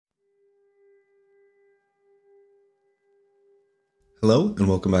Hello and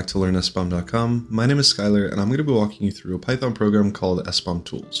welcome back to LearnSBOM.com. My name is Skylar and I'm going to be walking you through a Python program called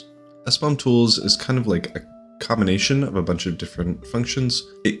SBOMTools. SBOMTools is kind of like a combination of a bunch of different functions.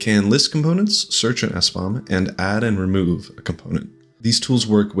 It can list components, search an SBOM, and add and remove a component. These tools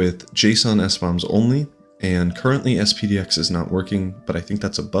work with JSON SBOMs only, and currently SPDX is not working, but I think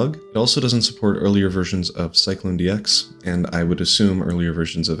that's a bug. It also doesn't support earlier versions of CycloneDX, and I would assume earlier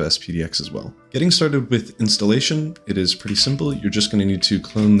versions of SPDX as well. Getting started with installation, it is pretty simple. You're just going to need to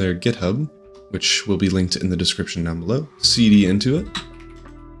clone their GitHub, which will be linked in the description down below, cd into it,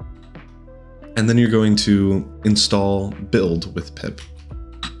 and then you're going to install build with pip.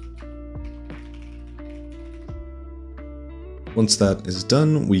 Once that is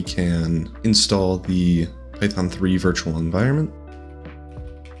done, we can install the Python 3 virtual environment.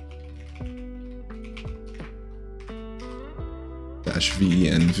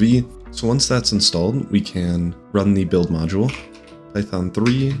 -venv. So once that's installed, we can run the build module, Python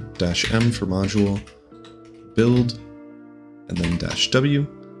 3-m for module, build, and then -w.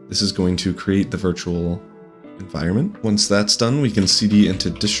 This is going to create the virtual environment. Once that's done, we can cd into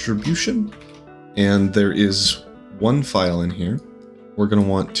distribution, and there is one file in here. We're going to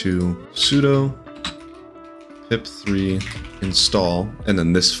want to sudo pip3 install, and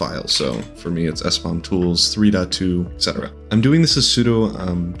then this file. So for me, it's SBOMTools 3.2, etc. I'm doing this as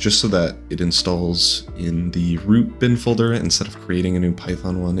sudo just so that it installs in the root bin folder instead of creating a new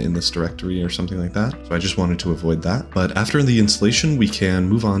Python one in this directory or something like that. So I just wanted to avoid that. But after the installation, we can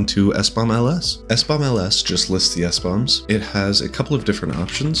move on to SBOMLS. SBOMLS just lists the SBOMs. It has a couple of different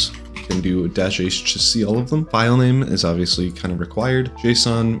options. Can do -h to see all of them. File name is obviously kind of required.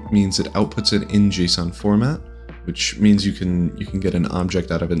 JSON means it outputs it in JSON format, which means you can get an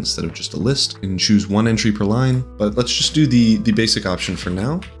object out of it instead of just a list. You can choose one entry per line, but let's just do the basic option for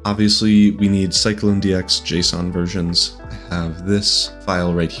now. Obviously, we need CycloneDX JSON versions. I have this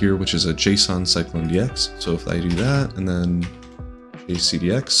file right here, which is a JSON CycloneDX. So if I do that and then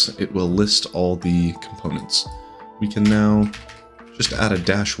JCDX, it will list all the components. We can now just add a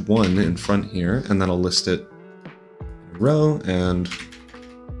 -1 in front here, and that'll list it in a row, and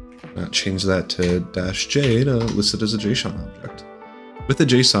change that to -j to list it as a JSON object. With a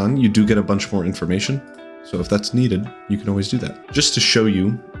JSON, you do get a bunch more information, so if that's needed, you can always do that. Just to show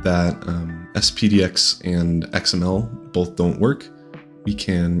you that SPDX and XML both don't work, we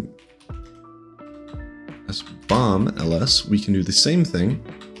can SBOMLS, we can do the same thing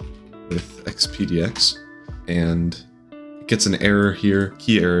with XPDX, and gets an error here.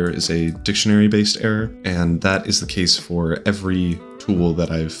 Key error is a dictionary-based error, and that is the case for every tool that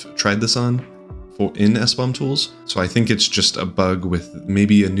I've tried this on in SBOMTools. So I think it's just a bug with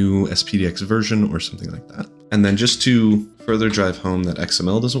maybe a new SPDX version or something like that. And then just to further drive home that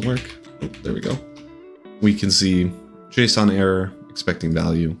XML doesn't work, oh, there we go. We can see JSON error, expecting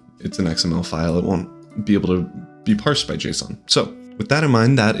value. It's an XML file. It won't be able to be parsed by JSON. So with that in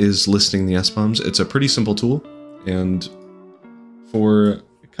mind, that is listing the SBOMs. It's a pretty simple tool, and for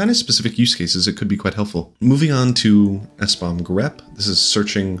kind of specific use cases, it could be quite helpful. Moving on to SBOM grep, this is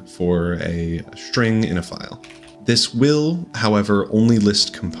searching for a string in a file. This will, however, only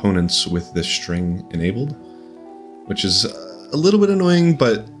list components with this string enabled, which is a little bit annoying,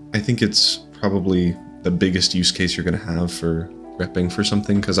 but I think it's probably the biggest use case you're going to have for grepping for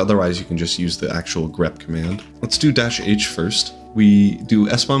something, because otherwise you can just use the actual grep command. Let's do -h first. We do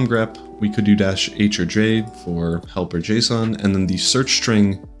SBOM grep, we could do -h or j for help or JSON, and then the search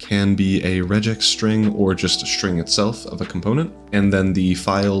string can be a regex string or just a string itself of a component, and then the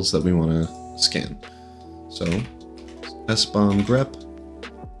files that we want to scan. So SBOM grep,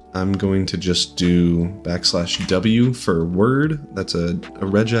 I'm going to just do \w for word. That's a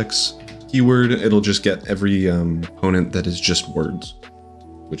regex keyword. It'll just get every component that is just words,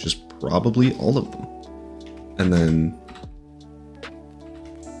 which is probably all of them. And then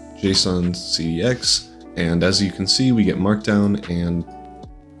JSON CDX, and as you can see, we get Markdown and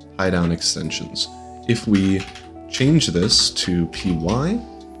PyDown extensions. If we change this to py,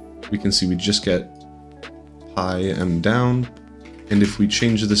 we can see we just get pym_down, and if we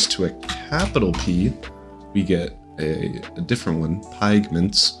change this to a capital P, we get a different one,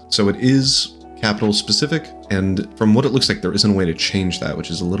 pygments. So it is capital specific, and from what it looks like, there isn't a way to change that, which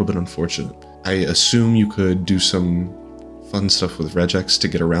is a little bit unfortunate. I assume you could do some fun stuff with regex to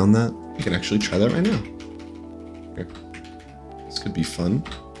get around that. We can actually try that right now. Here. This could be fun.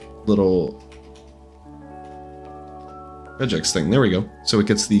 Little regex thing. There we go. So it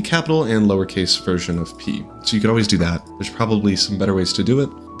gets the capital and lowercase version of P. So you could always do that. There's probably some better ways to do it,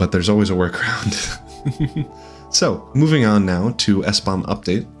 but there's always a workaround. So moving on now to SBOM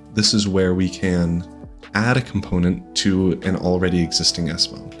update. This is where we can add a component to an already existing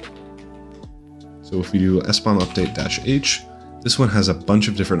SBOM. So if we do SBOM update -h, this one has a bunch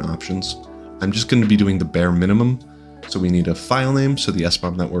of different options. I'm just going to be doing the bare minimum. So we need a file name, so the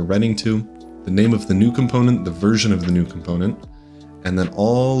SBOM that we're writing to, the name of the new component, the version of the new component, and then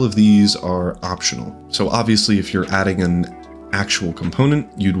all of these are optional. So obviously if you're adding an actual component,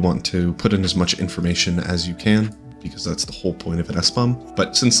 you'd want to put in as much information as you can, because that's the whole point of an SBOM.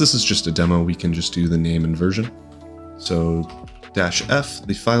 But since this is just a demo, we can just do the name and version. So -f,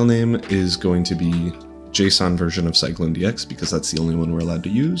 the file name is going to be JSON version of CycloneDX, because that's the only one we're allowed to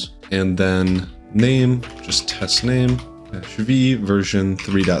use. And then name, just test name, -v version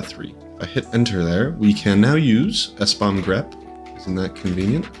 3.3. If I hit enter there, we can now use SBOM grep, isn't that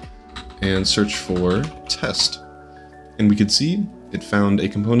convenient, and search for test. And we could see it found a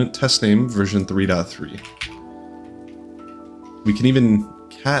component test name version 3.3. We can even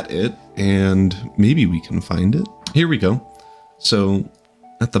cat it, and maybe we can find it. Here we go. So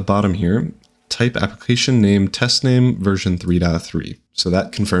at the bottom here, type application name test name version 3.3. So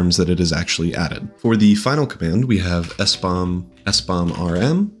that confirms that it is actually added. For the final command, we have SBOM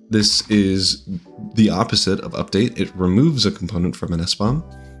This is the opposite of update. It removes a component from an SBOM.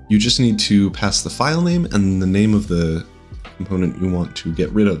 You just need to pass the file name and the name of the component you want to get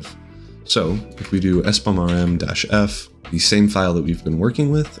rid of. So if we do SBOM-f, the same file that we've been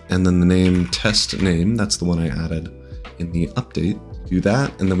working with, and then the name test name, that's the one I added in the update, do that,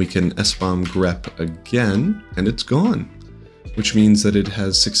 and then we can SBOM grep again, and it's gone, which means that it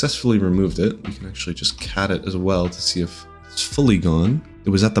has successfully removed it. We can actually just cat it as well to see if it's fully gone. It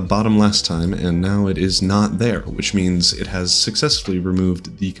was at the bottom last time, and now it is not there, which means it has successfully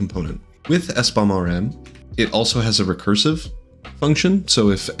removed the component. With SBOM-RM, it also has a recursive function, so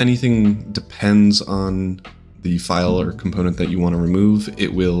if anything depends on the file or component that you want to remove,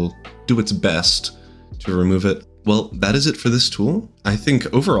 it will do its best to remove it. Well, that is it for this tool. I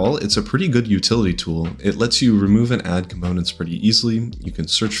think overall, it's a pretty good utility tool. It lets you remove and add components pretty easily. You can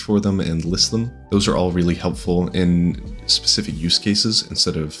search for them and list them. Those are all really helpful in specific use cases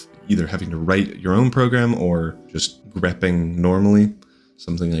instead of either having to write your own program or just grepping normally,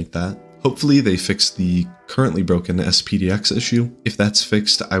 something like that. Hopefully they fixed the currently broken SPDX issue. If that's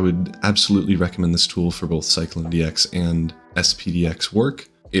fixed, I would absolutely recommend this tool for both CycloneDX and SPDX work.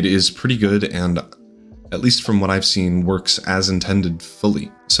 It is pretty good and, at least from what I've seen, works as intended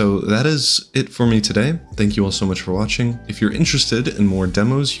fully. So that is it for me today. Thank you all so much for watching. If you're interested in more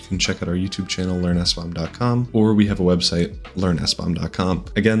demos, you can check out our YouTube channel, LearnSBOM.com, or we have a website, LearnSBOM.com.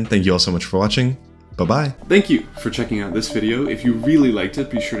 Again, thank you all so much for watching. Bye-bye. Thank you for checking out this video. If you really liked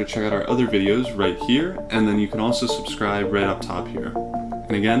it, be sure to check out our other videos right here, and then you can also subscribe right up top here.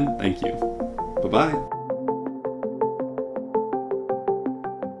 And again, thank you. Bye-bye.